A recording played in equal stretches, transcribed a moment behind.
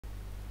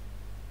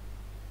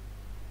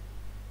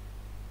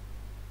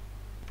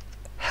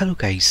Hello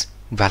guys,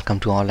 welcome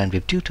to Online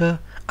Web Tutor.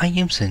 I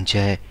am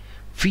Sanjay.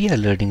 We are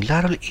learning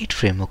Laravel 8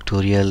 framework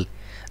tutorial.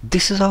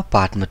 This is our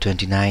part number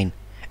 29.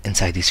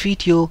 Inside this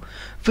video,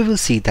 we will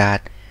see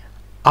that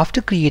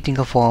after creating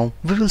a form,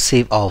 we will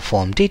save our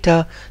form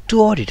data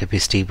to our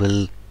database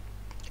table.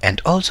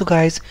 And also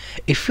guys,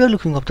 if you are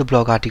looking up the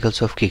blog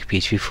articles of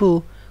PHP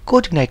 4,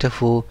 Coordinator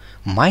 4,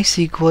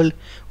 MySQL,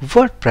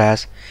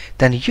 WordPress,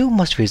 then you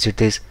must visit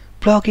this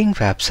blogging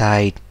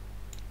website.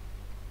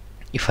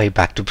 If I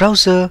back to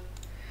browser,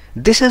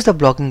 this is the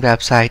blogging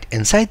website.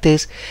 Inside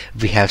this,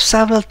 we have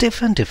several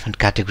different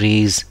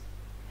categories.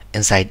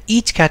 Inside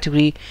each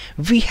category,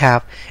 we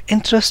have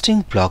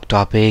interesting blog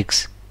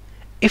topics.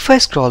 If I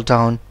scroll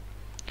down,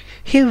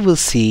 here we will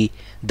see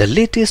the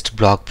latest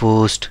blog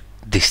post.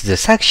 This is the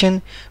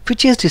section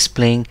which is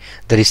displaying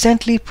the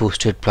recently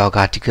posted blog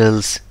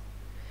articles.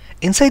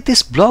 Inside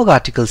this blog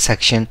article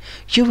section,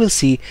 you will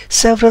see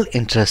several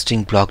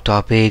interesting blog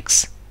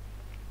topics.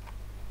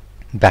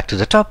 Back to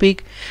the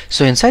topic.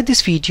 So inside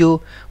this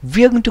video,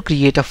 we are going to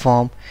create a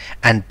form,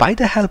 and by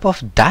the help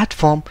of that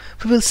form,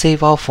 we will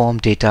save our form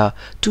data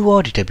to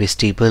our database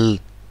table.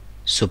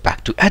 So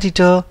back to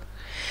editor,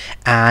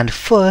 and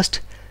first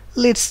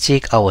let's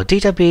check our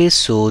database.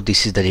 So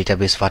this is the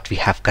database what we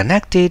have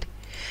connected,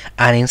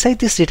 and inside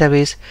this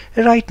database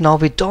right now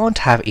we don't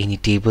have any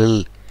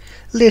table.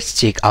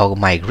 Let's check our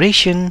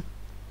migration.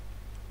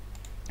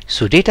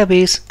 So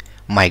database,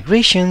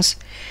 migrations,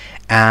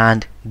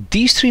 and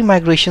these three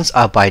migrations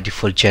are by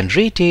default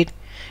generated.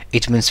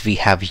 It means we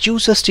have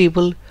users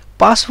table,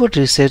 password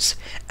resets,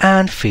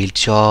 and failed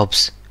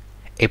jobs.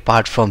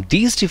 Apart from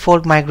these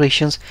default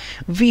migrations,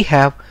 we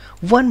have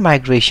one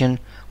migration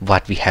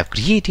what we have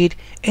created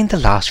in the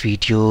last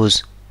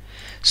videos.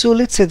 So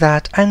let's say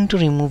that I need to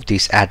remove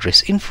this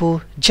address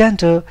info,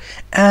 gender,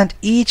 and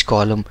each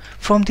column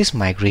from this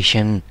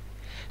migration.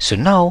 So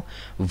now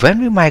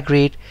when we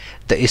migrate,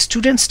 the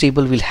students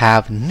table will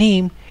have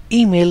name,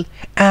 email,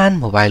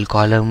 and mobile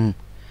column.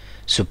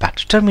 So back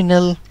to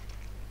terminal,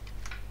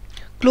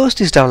 close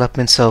this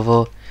development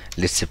server.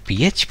 Let's say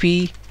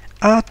PHP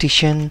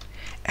Artisan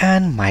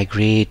and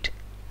migrate.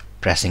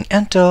 Pressing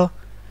enter,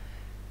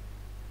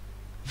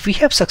 we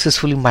have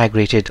successfully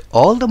migrated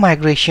all the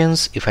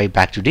migrations. If I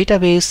back to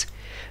database,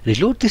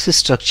 reload this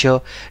structure,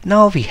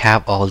 now we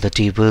have all the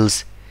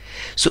tables.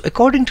 So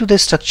according to the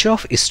structure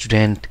of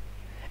student,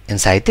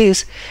 inside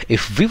this,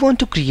 if we want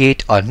to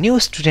create a new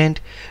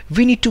student,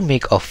 we need to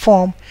make a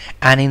form,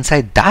 and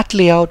inside that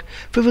layout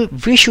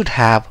we should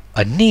have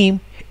a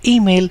name,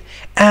 email,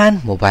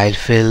 and mobile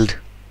field.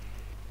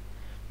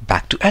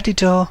 Back to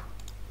editor,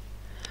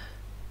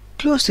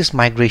 close this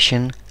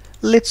migration.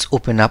 Let's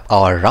open up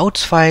our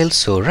routes file.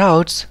 So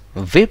routes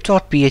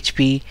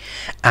web.php,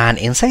 and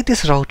inside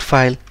this route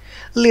file,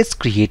 let's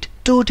create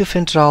two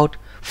different routes.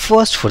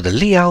 First for the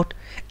layout,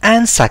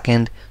 and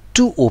second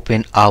to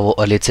open our,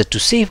 or let's say to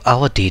save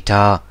our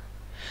data.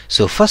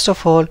 So first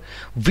of all,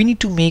 we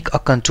need to make a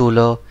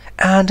controller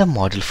and a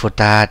model for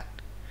that.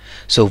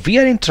 So we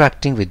are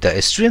interacting with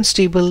the students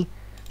table.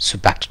 So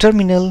back to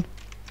terminal,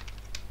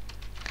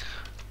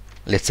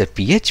 let's say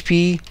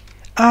PHP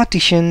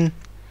Artisan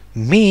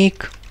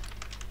make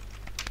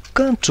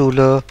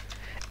controller,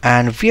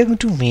 and we are going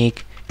to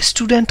make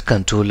student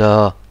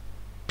controller.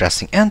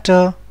 Pressing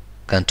enter,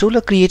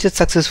 controller created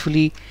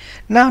successfully.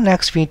 Now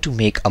next we need to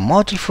make a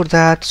model for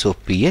that. So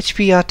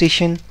PHP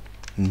Artisan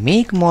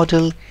make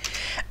model,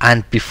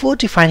 and before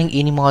defining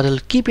any model,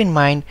 keep in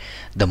mind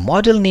the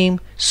model name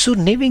should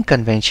naming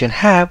convention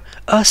have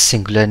a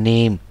singular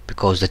name,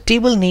 because the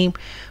table name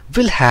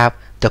will have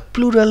the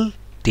plural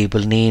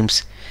table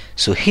names.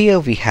 So here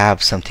we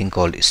have something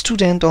called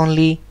student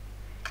only.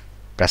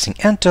 Pressing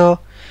enter,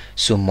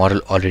 so model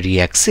already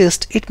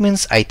exists. It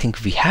means I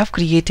think we have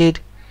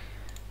created.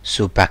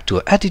 So back to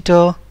our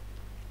editor,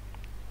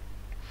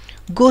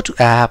 go to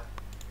app,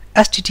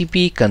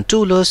 http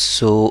controllers.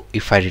 So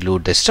if I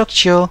reload the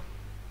structure,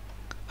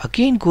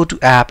 again go to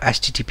app,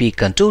 http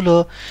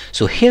controller.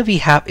 So here we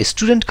have a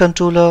student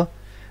controller.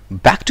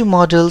 Back to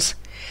models,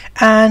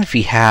 and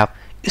we have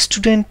a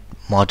student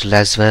model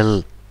as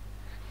well.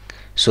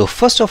 So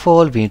first of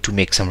all, we need to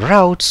make some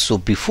routes. So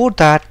before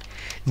that,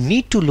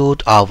 need to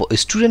load our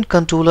student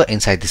controller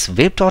inside this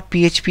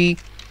web.php.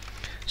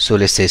 So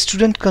let's say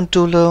student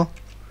controller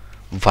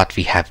what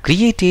we have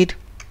created.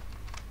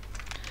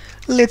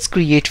 Let's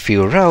create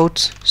few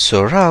routes.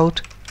 So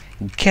route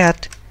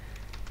get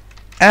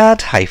add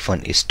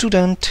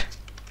 -student,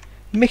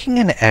 making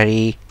an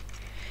array,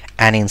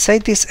 and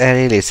inside this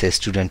array let's say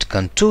student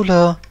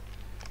controller,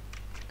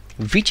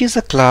 which is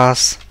a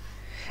class,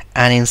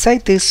 and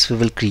inside this we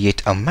will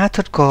create a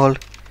method called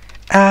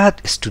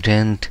add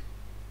student.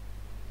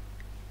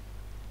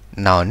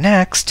 Now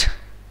next,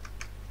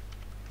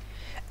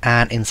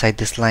 and inside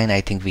this line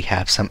I think we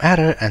have some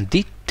error, and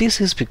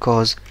this is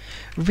because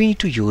we need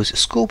to use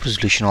scope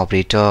resolution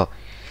operator.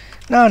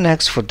 Now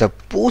next for the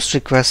post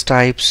request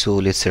type, so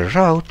let's say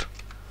route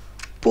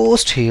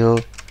post here,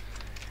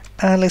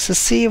 and let's say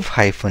save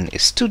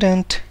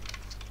 -student.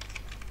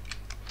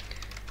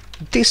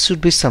 This should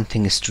be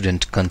something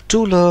student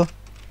controller,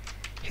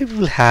 here we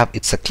will have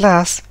it's a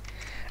class,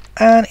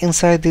 and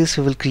inside this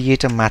we will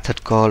create a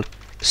method called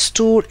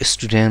store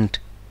student.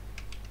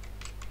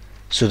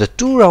 So the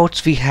two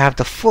routes we have,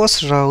 the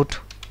first route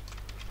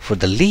for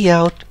the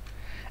layout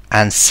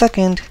and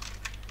second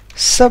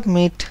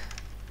submit.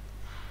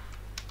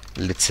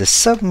 Let's say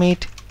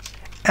submit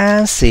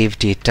and save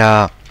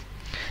data.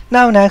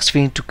 Now next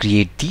we need to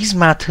create these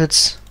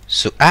methods.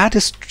 So add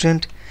a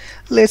student,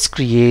 let's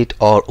create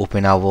or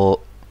open our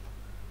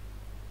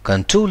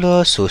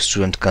controller. So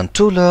student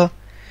controller,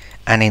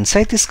 and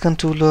inside this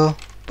controller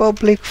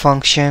public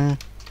function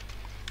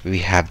we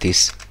have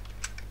this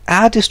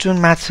add a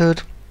student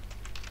method,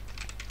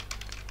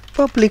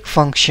 public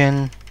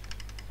function.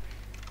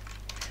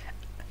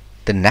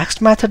 The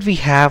next method we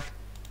have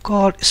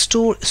called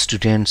store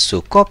student,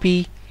 so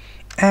copy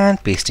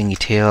and pasting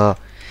it here.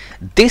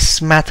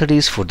 This method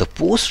is for the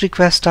post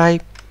request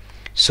type.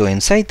 So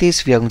inside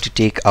this we are going to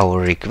take our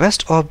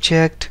request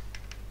object,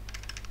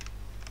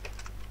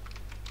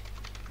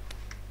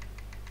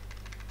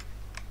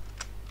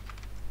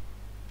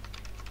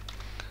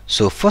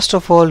 so first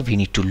of all we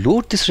need to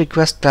load this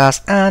request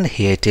class, and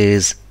here it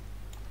is.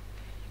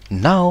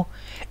 Now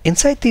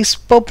inside this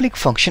public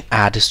function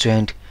add a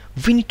student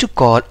we need to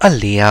call a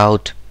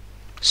layout.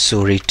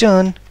 So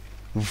return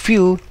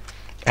view,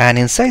 and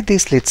inside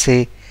this let's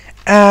say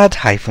add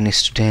hyphen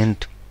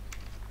student.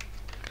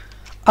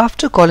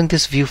 After calling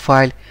this view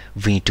file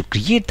we need to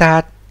create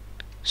that.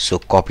 So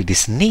copy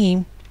this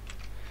name,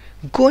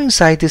 go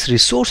inside this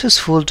resources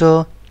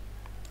folder,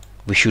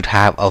 we should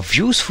have a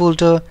views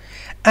folder,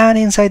 and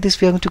inside this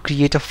we are going to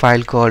create a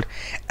file called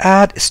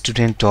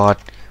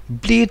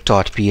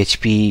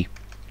add_student.blade.php.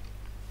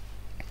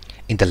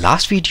 In the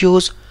last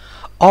videos,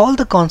 all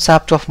the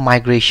concept of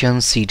migration,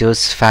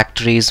 seeders,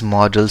 factories,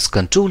 models,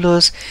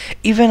 controllers,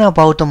 even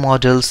about the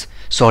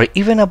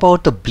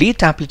Blade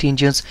template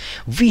engines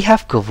we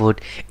have covered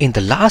in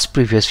the last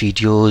previous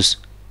videos.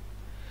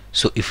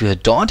 So if you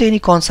don't any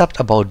concept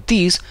about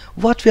these,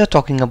 what we are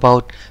talking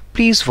about,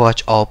 please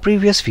watch our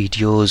previous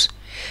videos.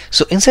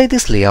 So inside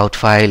this layout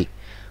file,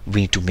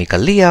 we need to make a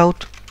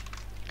layout.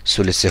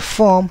 So let's say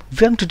form, we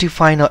are going to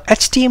define our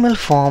HTML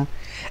form.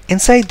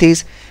 Inside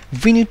this,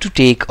 we need to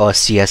take our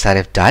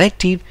CSRF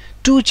directive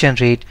to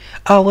generate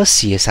our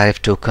CSRF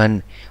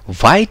token.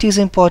 Why it is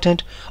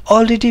important?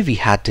 Already we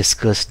had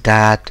discussed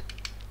that.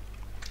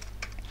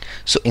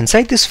 So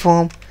inside this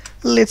form,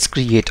 let's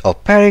create a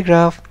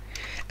paragraph,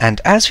 and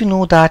as we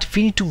know that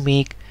we need to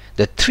make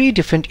the three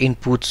different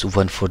inputs,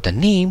 one for the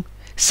name,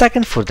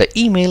 second for the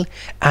email,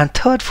 and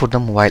third for the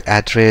mobile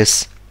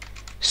address.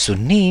 So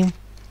name,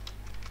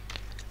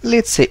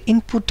 let's say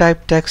input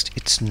type text,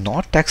 it's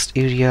not text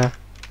area,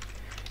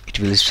 it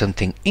will be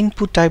something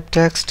input type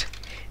text,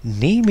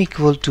 name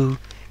equal to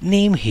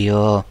name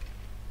here.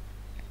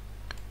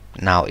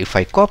 Now if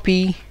I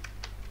copy,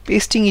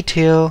 pasting it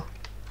here,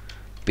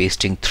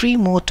 pasting 3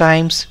 more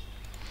times,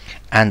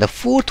 and the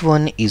fourth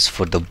one is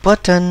for the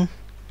button,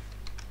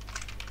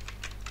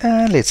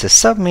 and let's say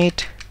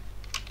submit,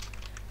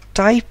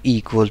 type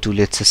equal to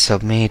let's say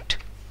submit.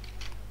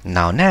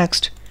 Now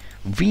next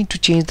we need to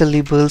change the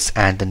labels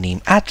and the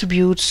name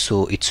attributes,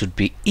 so it should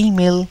be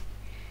email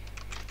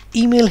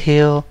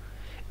here.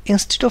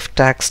 Instead of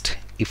text,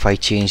 if I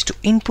change to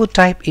input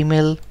type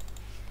email,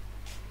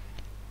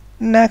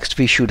 next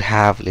we should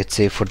have, let's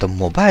say for the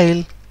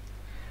mobile,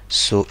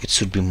 so it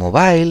should be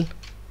mobile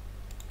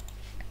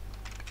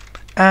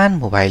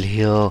and mobile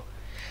here.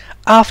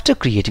 After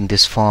creating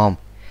this form,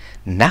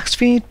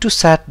 next we need to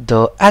set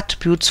the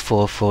attributes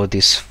for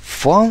this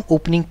form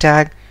opening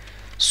tag.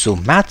 So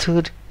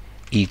method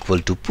equal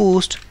to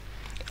post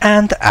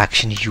and the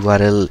action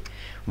URL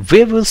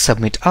where we'll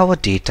submit our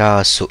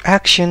data, so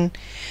action,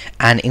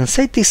 and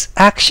inside this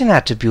action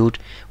attribute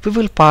we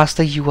will pass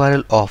the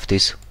URL of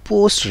this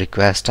post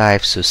request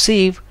type. So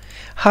save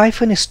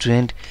hyphen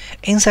student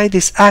inside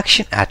this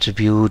action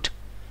attribute.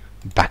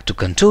 Back to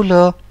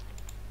controller.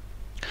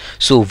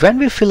 So when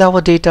we fill our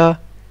data,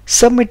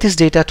 submit this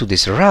data to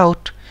this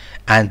route,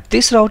 and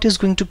this route is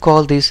going to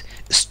call this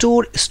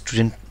store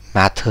student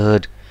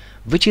method,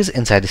 which is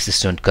inside the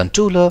student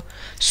controller.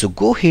 So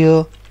go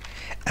here,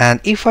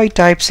 and if I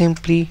type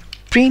simply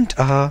print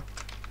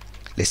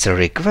let's say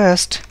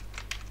request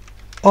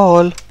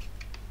all,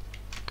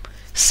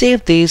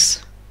 save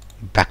this,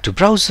 back to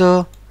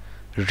browser,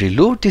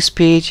 reload this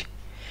page,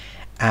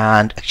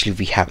 and actually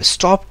we have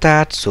stopped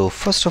that. So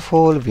first of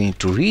all we need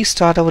to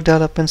restart our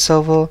development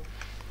server.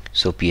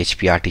 So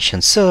PHP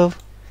artisan serve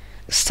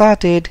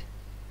started.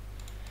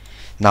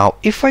 Now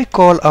if I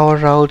call our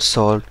route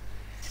solve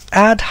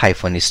add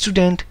hyphen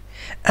student,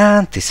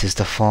 and this is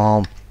the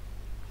form.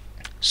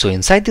 So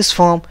inside this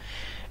form,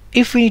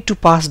 if we need to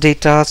pass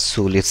data,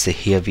 so let's say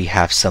here we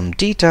have some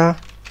data,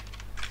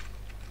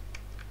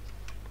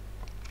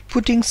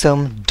 putting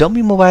some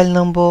dummy mobile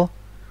number,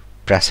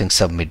 pressing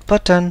submit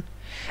button,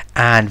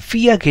 and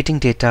we are getting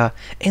data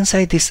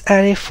inside this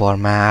array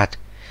format.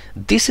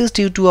 This is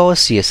due to our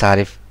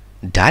CSRF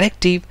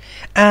directive,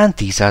 and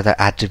these are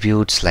the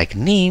attributes like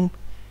name,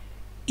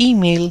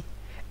 email,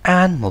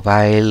 and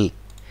mobile.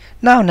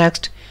 Now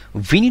next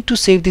we need to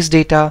save this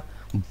data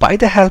by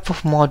the help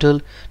of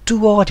model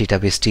to our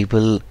database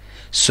table.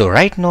 So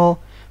right now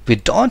we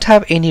don't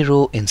have any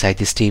row inside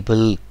this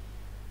table.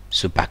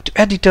 So back to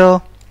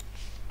editor.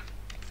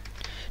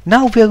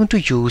 Now we are going to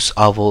use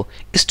our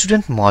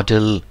student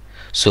model.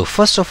 So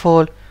first of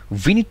all,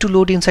 we need to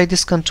load inside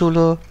this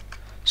controller.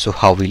 So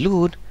how we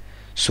load?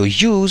 So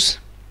use,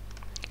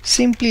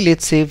 simply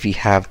let's say we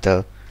have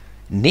the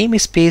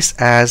namespace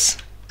as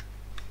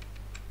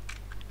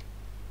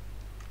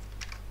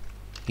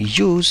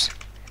use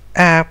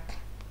app,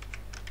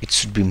 it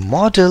should be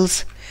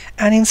models,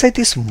 and inside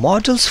this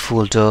models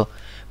folder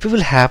we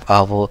will have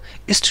our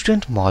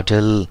student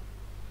model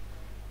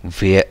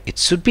where it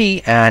should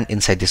be, and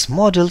inside this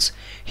models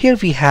here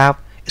we have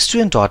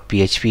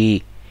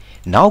student.php.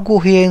 Now go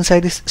here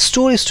inside this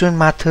store student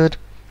method,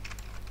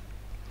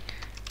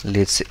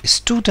 let's say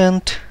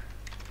student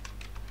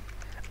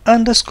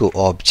underscore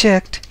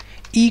object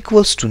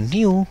equals to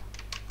new,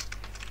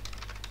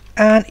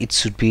 and it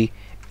should be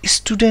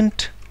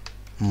student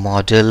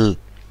model.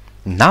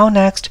 Now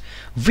next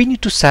we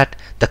need to set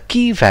the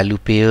key value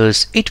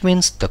pairs, it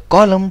means the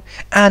column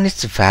and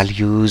its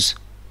values.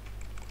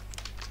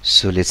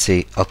 So let's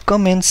say a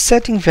comment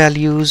setting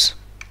values.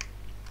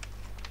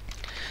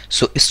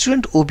 So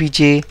student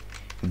obj,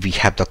 we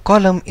have the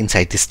column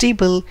inside this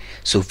table,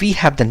 so we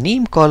have the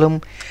name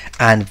column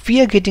and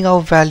we are getting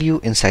our value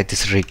inside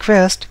this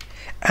request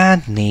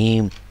and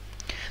name.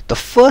 The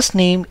first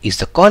name is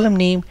the column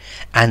name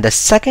and the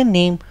second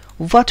name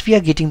what we are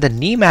getting the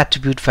name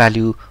attribute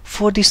value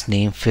for this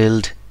name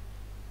field.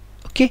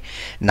 Okay,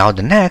 now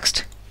the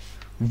next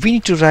we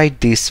need to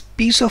write this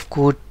piece of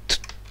code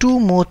two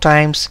more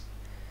times.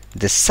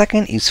 The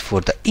second is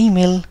for the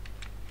email.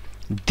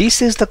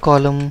 This is the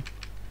column,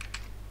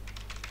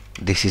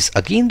 this is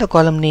again the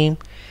column name.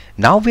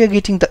 Now we are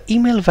getting the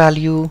email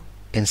value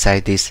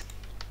inside this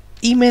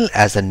email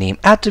as a name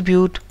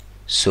attribute.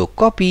 So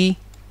copy,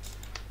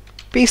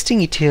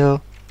 pasting it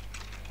here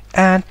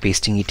and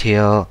pasting it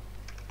here.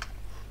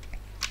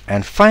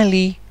 And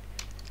finally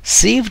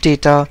save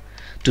data.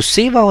 To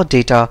save our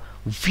data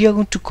we are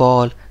going to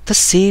call the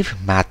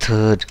save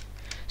method.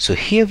 So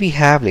here we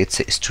have, let's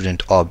say,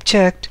 student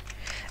object,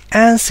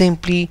 and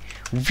simply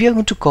we are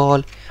going to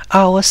call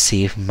our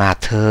save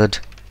method.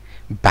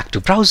 Back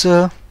to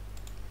browser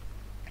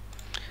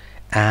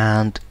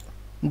and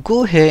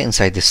go here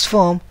inside this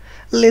form,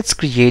 let's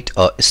create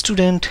a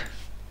student.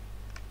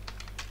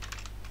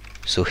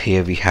 So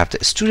here we have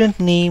the student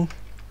name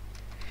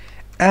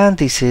and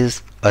this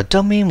is a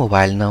dummy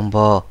mobile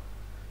number.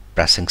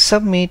 Pressing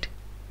submit,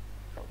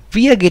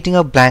 we are getting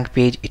a blank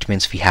page, it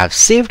means we have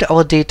saved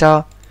our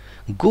data.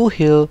 Go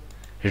here,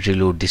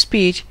 reload this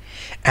page,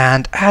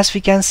 and as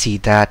we can see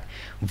that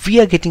we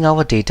are getting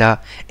our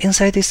data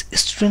inside this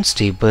students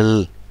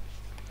table.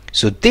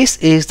 So this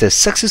is the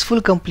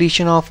successful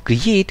completion of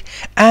create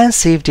and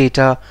save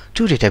data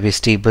to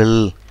database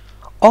table.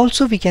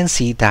 Also we can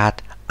see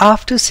that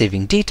after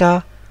saving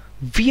data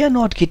we are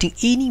not getting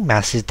any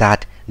message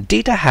that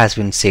data has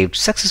been saved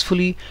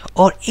successfully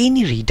or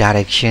any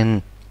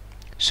redirection.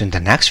 So in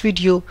the next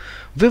video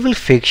we will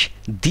fix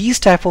these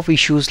type of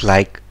issues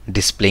like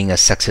displaying a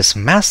success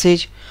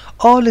message,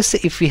 or let's say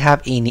if we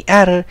have any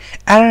error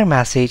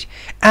message,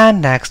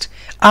 and next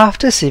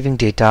after saving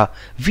data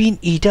we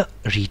need a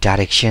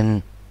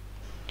redirection.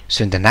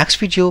 So in the next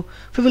video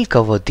we will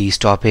cover these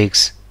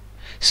topics.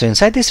 So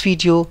inside this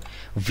video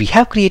we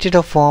have created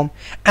a form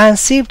and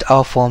saved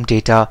our form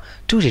data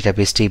to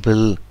database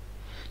table.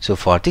 So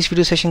for this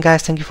video session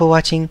guys, thank you for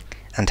watching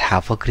and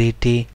have a great day.